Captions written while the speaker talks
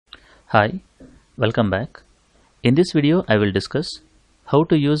Hi, welcome back. In this video, I will discuss how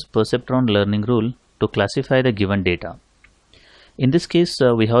to use Perceptron Learning Rule to classify the given data. In this case,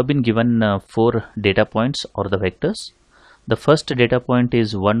 we have been given 4 data points or the vectors. The first data point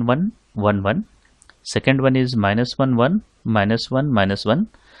is 1, 1, 1, 1. Second one is minus 1, 1, minus 1, minus 1.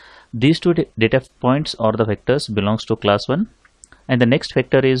 These two data points or the vectors belongs to class 1. And the next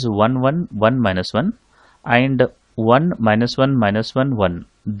vector is 1, 1, 1, minus 1. And 1, minus 1, minus 1, 1.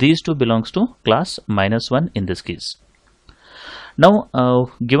 These two belongs to class minus 1 in this case. Now,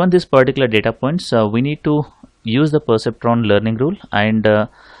 given this particular data points, we need to use the Perceptron learning rule and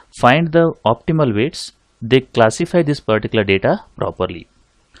find the optimal weights. They classify this particular data properly.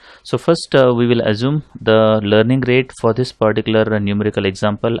 So first we will assume the learning rate for this particular numerical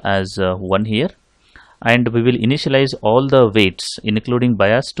example as 1 here, and we will initialize all the weights including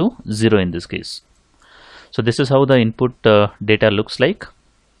bias to 0 in this case. So this is how the input data looks like.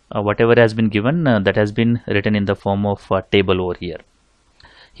 Whatever has been given that has been written in the form of a table over here.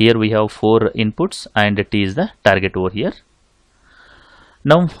 Here we have 4 inputs and T is the target over here.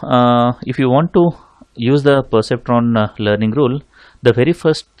 Now if you want to use the Perceptron learning rule, the very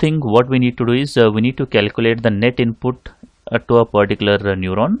first thing what we need to do is we need to calculate the net input to a particular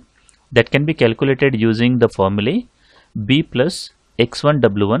neuron. That can be calculated using the formulae B plus x1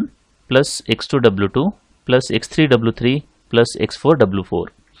 w1 plus x2 w2 plus x3 w3 plus x4 w4,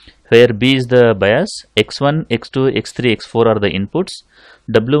 where B is the bias, x1, x2, x3, x4 are the inputs,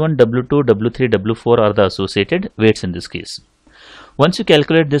 w1, w2, w3, w4 are the associated weights in this case. Once you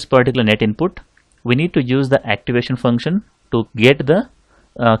calculate this particular net input, we need to use the activation function to get the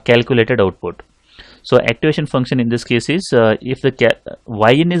calculated output. So activation function in this case is if the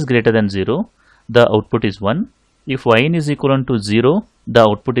yin is greater than 0, the output is 1. If yin is equivalent to 0, the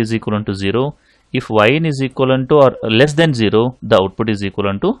output is equivalent to 0. If yin is equivalent to or less than 0, the output is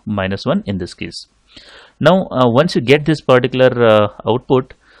equivalent to minus 1 in this case. Now once you get this particular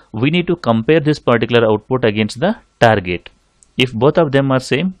output, we need to compare this particular output against the target. If both of them are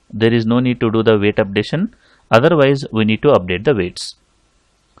same, there is no need to do the weight updation. Otherwise, we need to update the weights.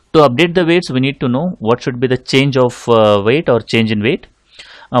 To update the weights, we need to know what should be the change of weight or change in weight.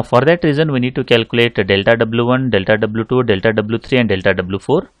 For that reason, we need to calculate delta W1, delta W2, delta W3 and delta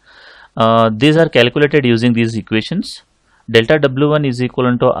W4. These are calculated using these equations. Delta W1 is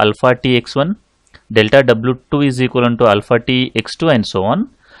equivalent to alpha T x1, delta W2 is equivalent to alpha T x2 and so on,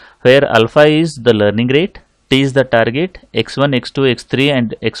 where alpha is the learning rate, T is the target, x1, x2, x3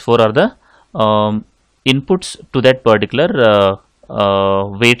 and x4 are the inputs to that particular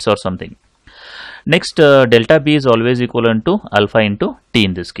weights or something. Next, delta B is always equivalent to alpha into T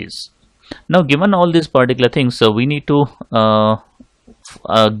in this case. Now given all these particular things, so we need to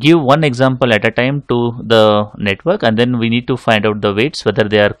give one example at a time to the network, and then we need to find out the weights whether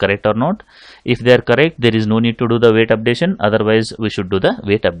they are correct or not. If they are correct, there is no need to do the weight updation. Otherwise, we should do the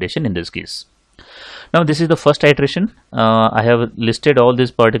weight updation in this case. Now this is the first iteration. I have listed all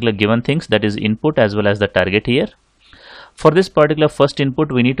these particular given things, that is input as well as the target here. For this particular first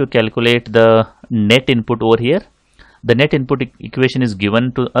input, we need to calculate the net input over here. The net input equation is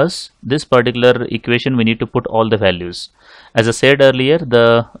given to us. This particular equation we need to put all the values. As I said earlier,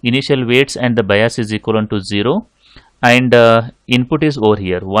 the initial weights and the bias is equivalent to 0, and input is over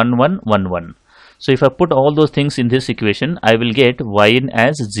here 1, 1, 1, 1. So if I put all those things in this equation, I will get yin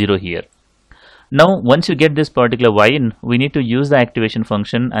as 0 here. Now once you get this particular yin, we need to use the activation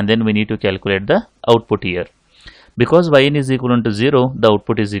function and then we need to calculate the output here. Because yin is equivalent to 0, the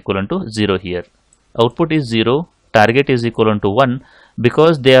output is equivalent to 0 here. Output is 0, target is equivalent to 1.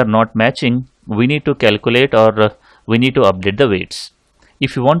 Because they are not matching, we need to calculate or we need to update the weights.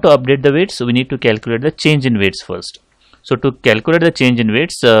 If you want to update the weights, we need to calculate the change in weights first. So to calculate the change in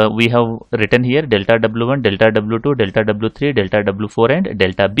weights, we have written here delta W1, delta W2, delta W3, delta W4 and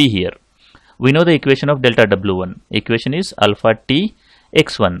delta B here. We know the equation of delta W1. Equation is alpha T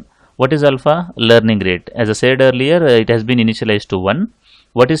x1. What is alpha? Learning rate. As I said earlier, it has been initialized to 1.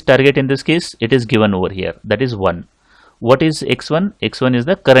 What is target in this case? It is given over here. That is 1. What is x1? x1 is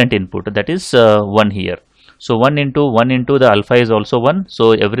the current input. That is 1 here. So 1 into the alpha is also 1.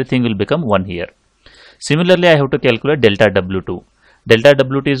 So everything will become 1 here. Similarly, I have to calculate delta W2. Delta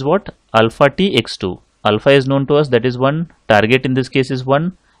W2 is what? Alpha T x2. Alpha is known to us. That is 1. Target in this case is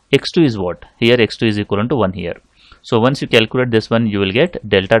 1. X2 is what? Here x2 is equivalent to 1 here. So once you calculate this one, you will get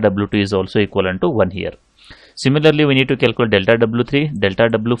delta W2 is also equivalent to 1 here. Similarly, we need to calculate delta W3, delta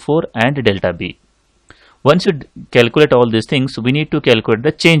W4 and delta B. Once you calculate all these things, we need to calculate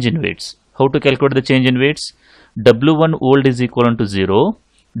the change in weights. How to calculate the change in weights? W1 old is equivalent to 0,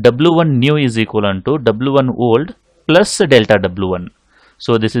 W1 new is equivalent to W1 old plus delta W1.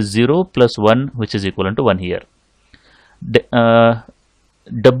 So this is 0 plus 1, which is equivalent to 1 here.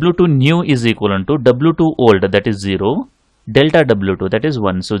 W2 new is equivalent to W2 old, that is 0, delta W2, that is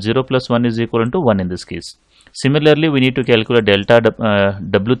 1. So 0 plus 1 is equivalent to 1 in this case. Similarly, we need to calculate delta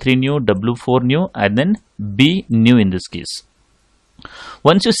W3 new, W4 new, and then B new in this case.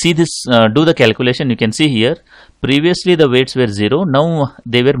 Once you see this, do the calculation, you can see here previously the weights were 0, now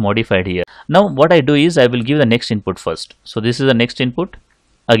they were modified here. Now what I do is I will give the next input first. So this is the next input.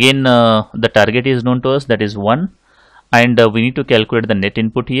 Again the target is known to us, that is 1, and we need to calculate the net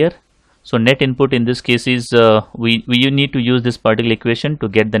input here. So net input in this case is we need to use this particular equation to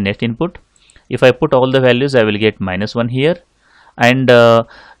get the net input. If I put all the values, I will get -1 here, and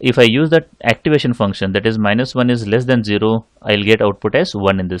if I use that activation function, that is -1 is less than 0, I'll get output as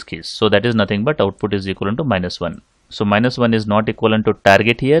 1 in this case. So that is nothing but output is equivalent to -1. So -1 is not equivalent to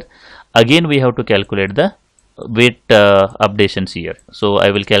target here. Again we have to calculate the weight updations here. So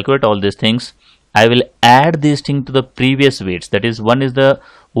I will calculate all these things. I will add these things to the previous weights, that is 1 is the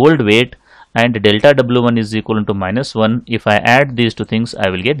old weight and delta W1 is equivalent to -1. If I add these two things, I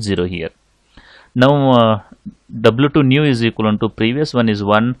will get 0 here. Now W2 new is equivalent to previous one is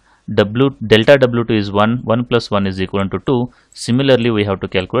 1, delta W2 is 1, 1 plus 1 is equivalent to 2. Similarly, we have to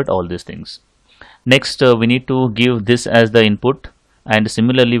calculate all these things. Next we need to give this as the input, and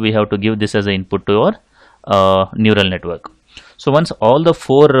similarly we have to give this as the input to our neural network. So once all the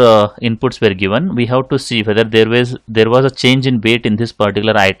 4 inputs were given, we have to see whether there was a change in weight in this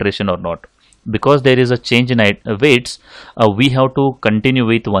particular iteration or not. Because there is a change in weights, we have to continue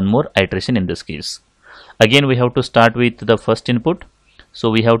with one more iteration in this case. Again we have to start with the first input.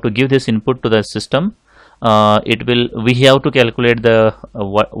 So we have to give this input to the system. We have to calculate the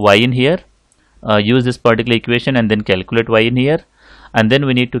y in here, use this particular equation and then calculate y in here, and then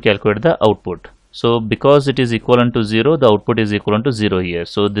we need to calculate the output. So because it is equivalent to 0, the output is equivalent to 0 here.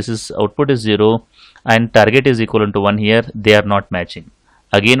 So this is output is 0 and target is equivalent to 1 here. They are not matching.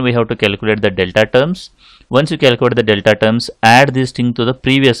 Again we have to calculate the delta terms. Once you calculate the delta terms, add this thing to the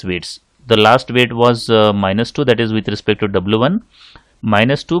previous weights. The last weight was -2, that is with respect to W1.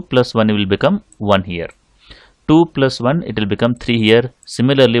 -2 plus 1 will become 1 here. 2 plus 1, it will become 3 here.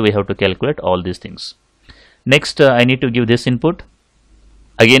 Similarly, we have to calculate all these things. Next I need to give this input.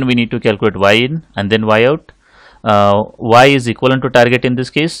 Again we need to calculate y in and then y out. Y is equivalent to target in this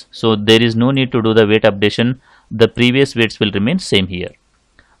case, so there is no need to do the weight updation. The previous weights will remain same here.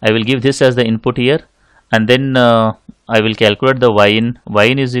 I will give this as the input here, and then I will calculate the y in. Y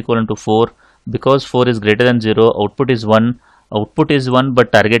in is equivalent to 4. Because 4 is greater than 0, output is 1. Output is 1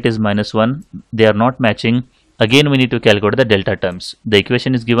 but target is -1. They are not matching. Again we need to calculate the delta terms. The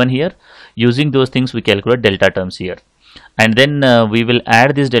equation is given here. Using those things we calculate delta terms here, and then we will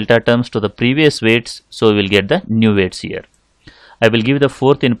add these delta terms to the previous weights, so we will get the new weights here. I will give the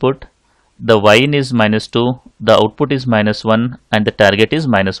fourth input. The y in is -2, the output is -1, and the target is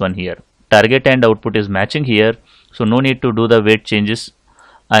 -1 here. Target and output is matching here, so no need to do the weight changes,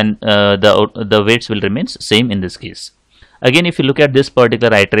 and the weights will remain same in this case. Again, if you look at this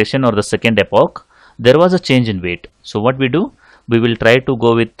particular iteration or the second epoch, there was a change in weight. So what we do, we will try to go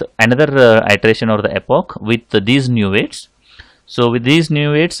with another iteration or the epoch with these new weights. So with these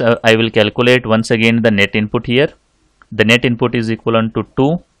new weights, I will calculate once again the net input here. The net input is equivalent to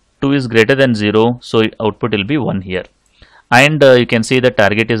 2. 2 is greater than 0, so output will be 1 here. And you can see the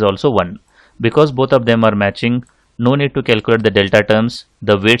target is also 1. Because both of them are matching, no need to calculate the delta terms.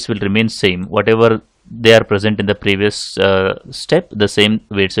 The weights will remain same. Whatever they are present in the previous step, the same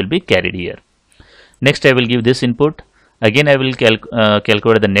weights will be carried here. Next I will give this input. Again I will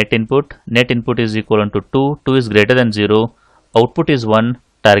calculate the net input. Net input is equivalent to 2. 2 is greater than 0. Output is 1.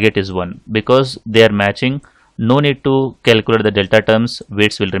 Target is 1. Because they are matching, no need to calculate the delta terms.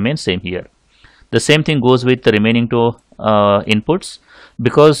 Weights will remain same here. The same thing goes with the remaining two inputs.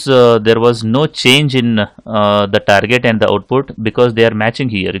 Because there was no change in the target and the output, because they are matching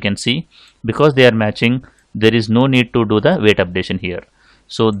here, you can see, because they are matching, there is no need to do the weight updation here.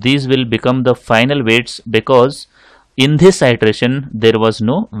 So these will become the final weights, because in this iteration there was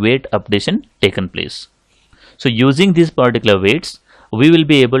no weight updation taken place. So using these particular weights, we will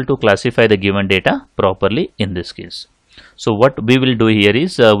be able to classify the given data properly in this case. So what we will do here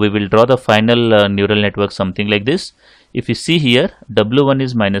is we will draw the final neural network something like this. If you see here, W1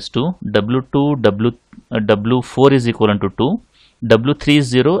 is -2, W2, W4 is equivalent to 2, W3 is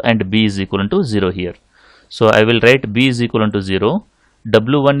 0, and B is equivalent to 0 here. So I will write B is equivalent to 0,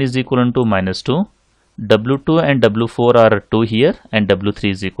 W1 is equivalent to -2, W2 and W4 are 2 here, and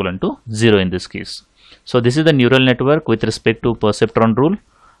W3 is equivalent to 0 in this case. So this is the neural network with respect to perceptron rule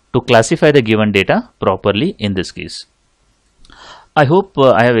to classify the given data properly in this case. I hope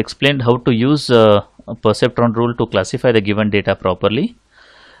I have explained how to use a Perceptron rule to classify the given data properly.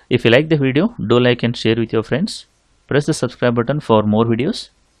 If you like the video, do like and share with your friends. Press the subscribe button for more videos.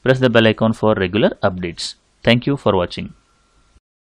 Press the bell icon for regular updates. Thank you for watching.